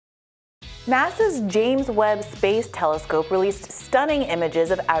NASA's James Webb Space Telescope released stunning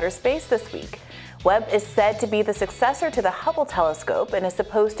images of outer space this week. Webb is said to be the successor to the Hubble telescope and is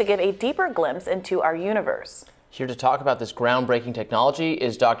supposed to give a deeper glimpse into our universe. Here to talk about this groundbreaking technology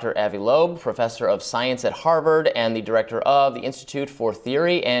is Dr. Avi Loeb, professor of science at Harvard and the director of the Institute for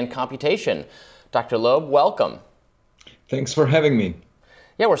Theory and Computation. Dr. Loeb, welcome. Thanks for having me.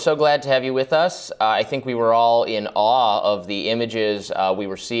 Yeah, we're so glad to have you with us. I think we were all in awe of the images we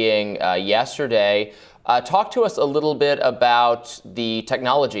were seeing yesterday. Talk to us a little bit about the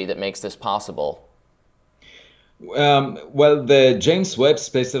technology that makes this possible. Well, the James Webb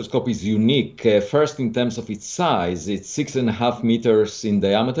Space Telescope is unique. First, in terms of its size, it's 6.5 meters in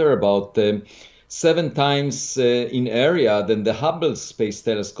diameter, about 7 times in area than the Hubble Space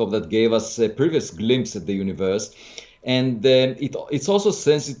Telescope that gave us a previous glimpse at the universe. And it's also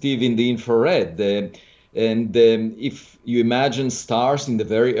sensitive in the infrared. If you imagine stars in the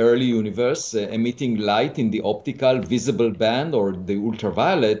very early universe emitting light in the optical visible band or the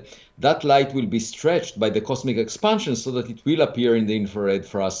ultraviolet, that light will be stretched by the cosmic expansion so that it will appear in the infrared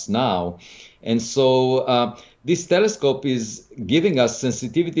for us now. And so this telescope is giving us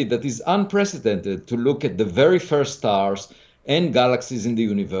sensitivity that is unprecedented to look at the very first stars and galaxies in the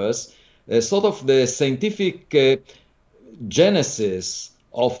universe, sort of the scientific genesis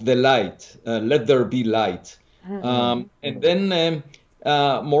of the light, let there be light. And then,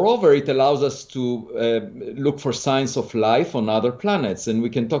 moreover, it allows us to look for signs of life on other planets, and we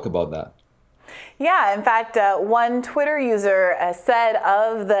can talk about that. Yeah, in fact, one Twitter user said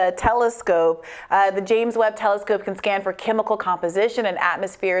of the telescope, the James Webb Telescope can scan for chemical composition and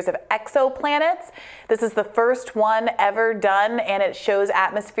atmospheres of exoplanets. This is the first one ever done, and it shows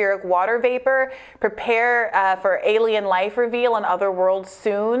atmospheric water vapor. Prepare for alien life reveal on other worlds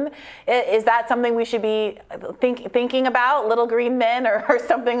soon. Is that something we should be thinking about, little green men, or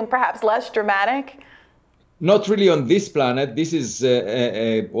something perhaps less dramatic? Not really on this planet. This is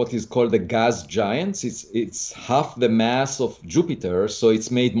what is called a gas giant. It's half the mass of Jupiter, so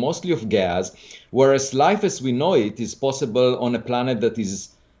it's made mostly of gas, whereas life as we know it is possible on a planet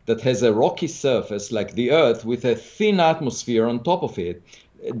that has a rocky surface like the Earth with a thin atmosphere on top of it.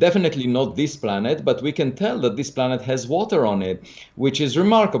 Definitely not this planet, but we can tell that this planet has water on it, which is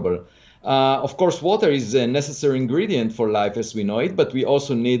remarkable. Of course, water is a necessary ingredient for life as we know it, but we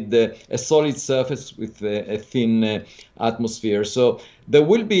also need a solid surface with a thin atmosphere. So there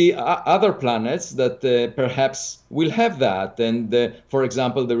will be other planets that perhaps will have that. And for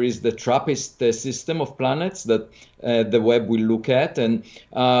example, there is the TRAPPIST system of planets that the Webb will look at. And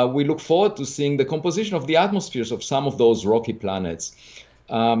we look forward to seeing the composition of the atmospheres of some of those rocky planets.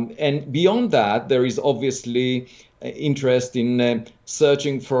 And beyond that, there is obviously interest in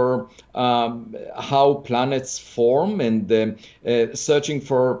searching for how planets form and searching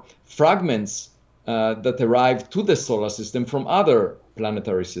for fragments that arrive to the solar system from other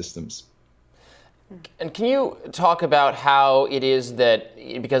planetary systems. And can you talk about how it is that,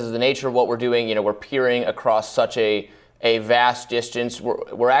 because of the nature of what we're doing, we're peering across such a vast distance,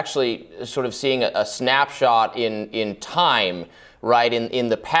 we're actually sort of seeing a snapshot in time, right, in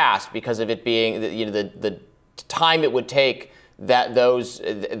the past, because of it being the time it would take that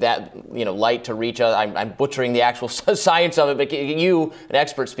light to reach us. I'm butchering the actual science of it, but can you, an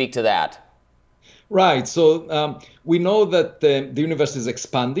expert, speak to that? Right. So we know that the universe is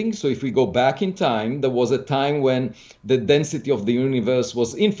expanding. So if we go back in time, there was a time when the density of the universe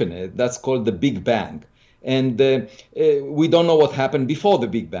was infinite. That's called the Big Bang. And we don't know what happened before the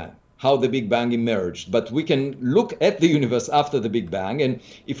Big Bang, how the Big Bang emerged. But we can look at the universe after the Big Bang. And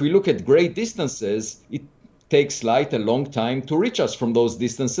if we look at great distances, it takes light a long time to reach us from those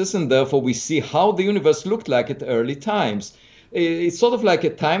distances, and therefore we see how the universe looked like at early times. It's sort of like a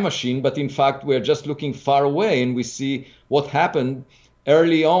time machine, but in fact we're just looking far away and we see what happened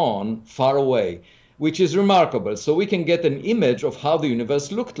early on far away, which is remarkable. So we can get an image of how the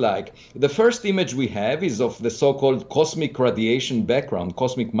universe looked like. The first image we have is of the so-called cosmic radiation background,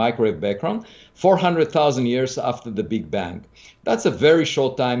 cosmic microwave background, 400,000 years after the Big Bang. That's a very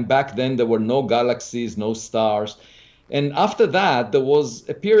short time. Back then, there were no galaxies, no stars. And after that, there was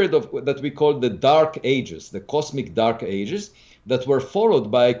a period that we call the Dark Ages, the cosmic Dark Ages, that were followed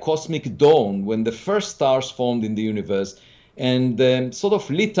by a cosmic dawn, when the first stars formed in the universe and sort of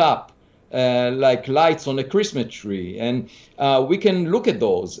lit up like lights on a Christmas tree. And we can look at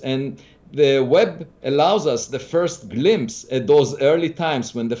those. And the Webb allows us the first glimpse at those early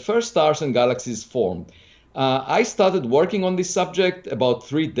times when the first stars and galaxies formed. I started working on this subject about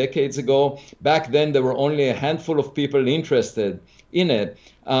 3 decades ago. Back then, there were only a handful of people interested in it.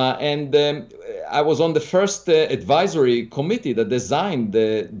 I was on the first advisory committee that designed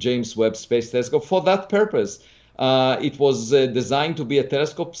the James Webb Space Telescope for that purpose. It was designed to be a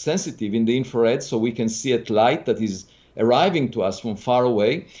telescope sensitive in the infrared, so we can see at light that is arriving to us from far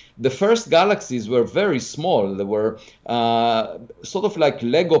away. The first galaxies were very small. They were sort of like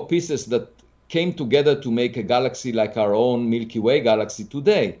Lego pieces that came together to make a galaxy like our own Milky Way galaxy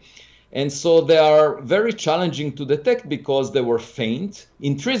today. And so they are very challenging to detect because they were faint,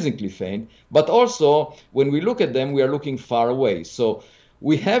 intrinsically faint, but also when we look at them, we are looking far away. So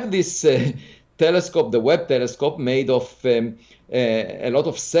we have this telescope, the Webb telescope, made of a lot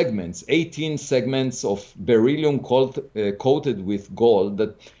of segments, 18 segments of beryllium coated with gold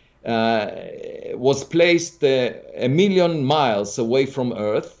that was placed 1 million miles away from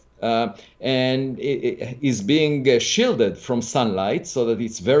Earth. And it is being shielded from sunlight so that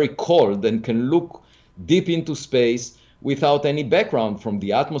it's very cold and can look deep into space without any background from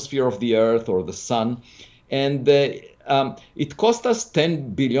the atmosphere of the Earth or the sun. And it cost us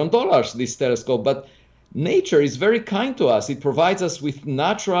 $10 billion, this telescope, but nature is very kind to us. It provides us with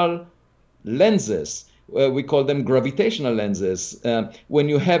natural lenses. We call them gravitational lenses. When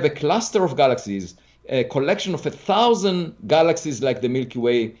you have a cluster of galaxies, a collection of 1,000 galaxies like the Milky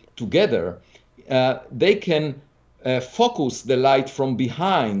Way together, they can focus the light from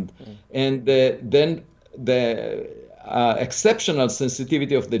behind. And then the exceptional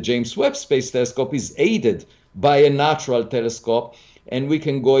sensitivity of the James Webb Space Telescope is aided by a natural telescope, and we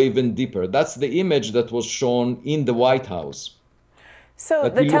can go even deeper. That's the image that was shown in the White House. So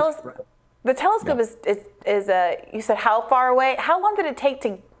the telescope is you said how far away? How long did it take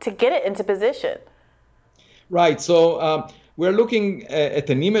to get it into position? Right. So we're looking at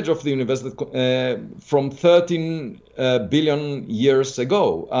an image of the universe from 13 billion years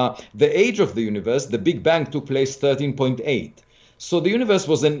ago. The age of the universe, the Big Bang, took place 13.8. So the universe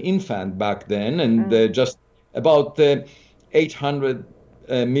was an infant back then, and just about 800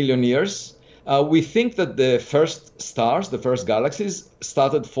 million years. We think that the first stars, the first galaxies,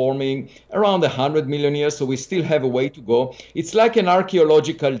 started forming around 100 million years, so we still have a way to go. It's like an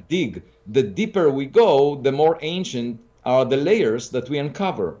archaeological dig. The deeper we go, the more ancient are the layers that we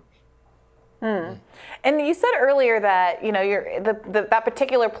uncover. And you said earlier that that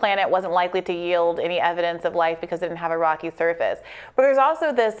particular planet wasn't likely to yield any evidence of life because it didn't have a rocky surface. But there's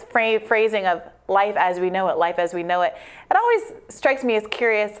also this phrasing of life as we know it, life as we know it. It always strikes me as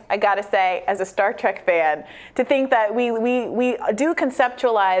curious, I gotta say, as a Star Trek fan, to think that we do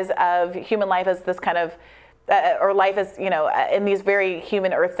conceptualize of human life as this kind of or life is, in these very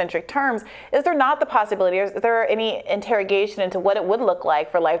human Earth-centric terms. Is there not the possibility, or is there any interrogation into what it would look like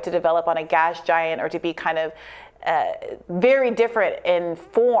for life to develop on a gas giant or to be kind of very different in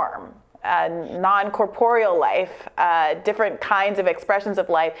form, non-corporeal life, different kinds of expressions of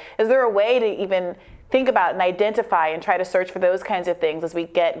life? Is there a way to even think about and identify and try to search for those kinds of things as we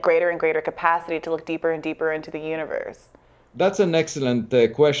get greater and greater capacity to look deeper and deeper into the universe? That's an excellent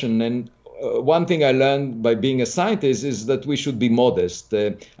question. And one thing I learned by being a scientist is that we should be modest.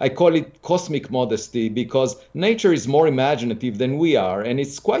 I call it cosmic modesty because nature is more imaginative than we are. And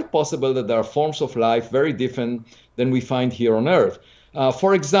it's quite possible that there are forms of life very different than we find here on Earth.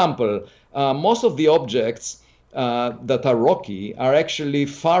 For example, most of the objects that are rocky are actually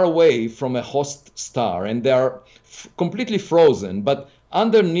far away from a host star, and they are completely frozen. But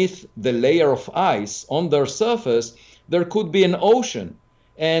underneath the layer of ice on their surface, there could be an ocean.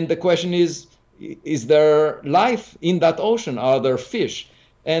 And the question is there life in that ocean? Are there fish?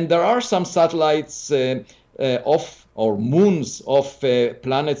 And there are some satellites or moons of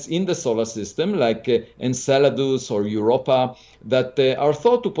planets in the solar system, like Enceladus or Europa, that are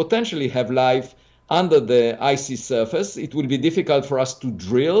thought to potentially have life under the icy surface. It will be difficult for us to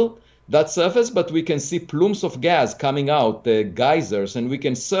drill that surface, but we can see plumes of gas coming out, geysers, and we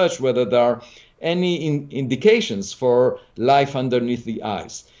can search whether there are any indications for life underneath the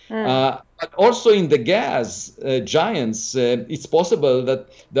ice. But also in the gas giants, it's possible that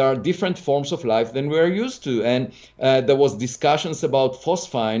there are different forms of life than we're used to. And there was discussions about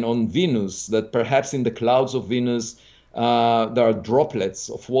phosphine on Venus, that perhaps in the clouds of Venus, there are droplets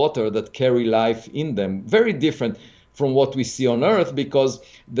of water that carry life in them. Very different from what we see on Earth, because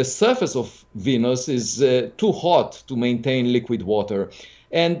the surface of Venus is too hot to maintain liquid water.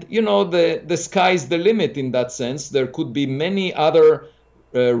 And, the sky is the limit in that sense. There could be many other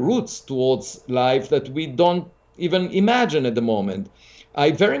routes towards life that we don't even imagine at the moment.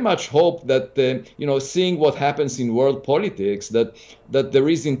 I very much hope that, seeing what happens in world politics, that there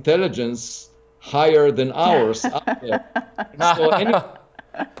is intelligence higher than ours out there. So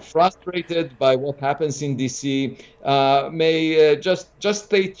frustrated by what happens in DC may just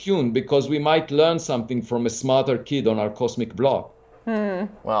stay tuned, because we might learn something from a smarter kid on our cosmic block.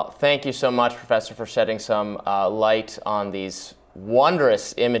 Well, thank you so much, Professor, for shedding some light on these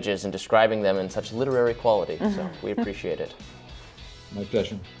wondrous images and describing them in such literary quality. So we appreciate it. My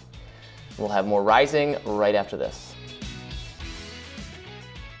pleasure. We'll have more Rising right after this.